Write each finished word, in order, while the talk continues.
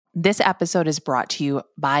This episode is brought to you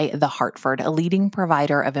by The Hartford, a leading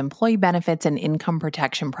provider of employee benefits and income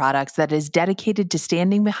protection products that is dedicated to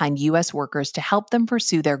standing behind U.S. workers to help them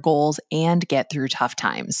pursue their goals and get through tough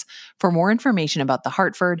times. For more information about The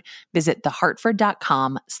Hartford, visit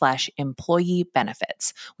thehartford.com/employee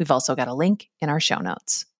benefits. We've also got a link in our show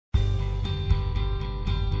notes.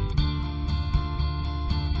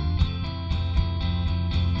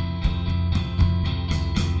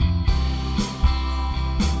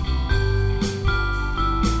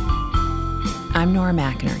 I'm Nora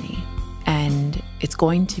McInerney, and it's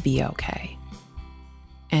going to be okay.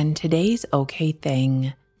 And today's okay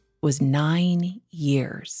thing was 9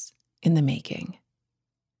 years in the making.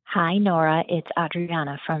 Hi, Nora. It's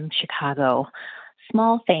Adriana from Chicago.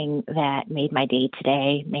 Small thing that made my day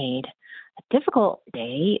today, made a difficult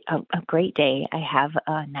day, a great day. I have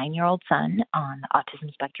a 9-year-old son on the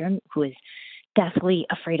autism spectrum who is deathly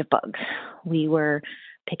afraid of bugs. We were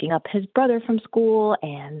picking up his brother from school,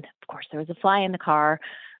 and of course there was a fly in the car.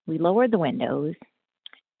 We lowered the windows,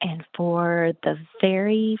 and for the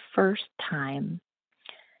very first time,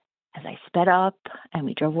 as I sped up and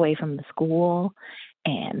we drove away from the school,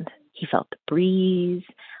 and he felt the breeze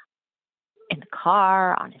in the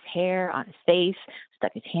car, on his hair, on his face,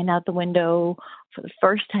 stuck his hand out the window. For the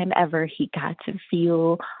first time ever, he got to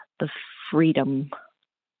feel the freedom.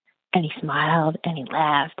 And he smiled and he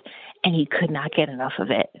laughed and he could not get enough of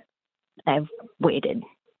it. I've waited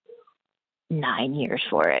 9 years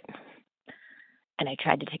for it. And I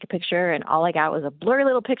tried to take a picture and all I got was a blurry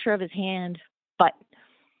little picture of his hand. But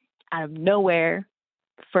out of nowhere,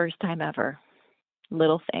 first time ever,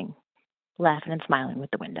 little thing, laughing and smiling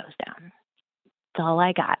with the windows down. That's all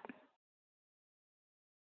I got.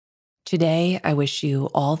 Today, I wish you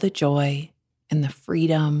all the joy and the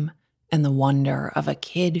freedom and the wonder of a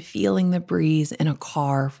kid feeling the breeze in a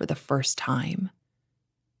car for the first time.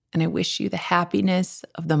 And I wish you the happiness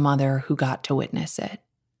of the mother who got to witness it.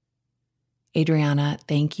 Adriana,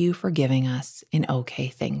 thank you for giving us an okay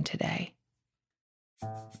thing today.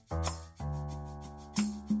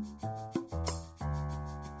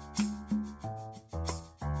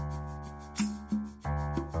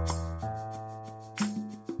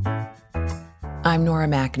 I'm Nora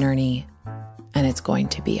McInerney, and it's going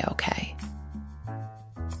to be okay.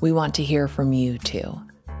 We want to hear from you too.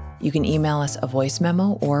 You can email us a voice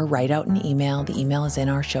memo or write out an email. The email is in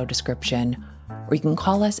our show description. Or you can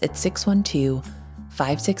call us at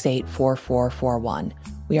 612-568-4441.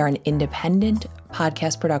 We are an independent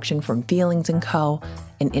podcast production from Feelings & Co.,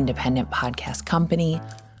 an independent podcast company.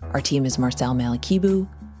 Our team is Marcel Malakibu,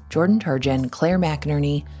 Jordan Turgeon, Claire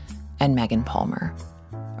McInerney, and Megan Palmer.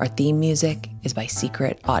 Our theme music is by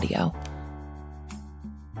Secret Audio.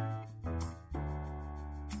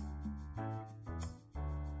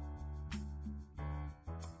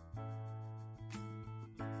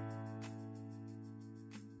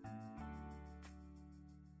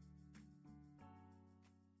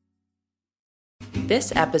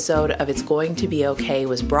 This episode of It's Going to Be Okay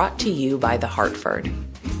was brought to you by The Hartford.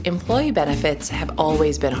 Employee benefits have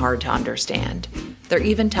always been hard to understand. They're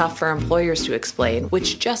even tough for employers to explain,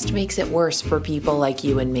 which just makes it worse for people like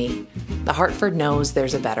you and me. The Hartford knows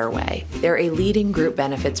there's a better way. They're a leading group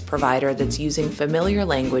benefits provider that's using familiar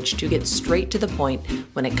language to get straight to the point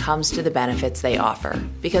when it comes to the benefits they offer.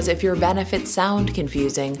 Because if your benefits sound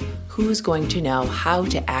confusing, who's going to know how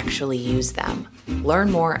to actually use them? Learn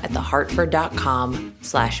more at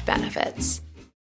thehartford.com/benefits.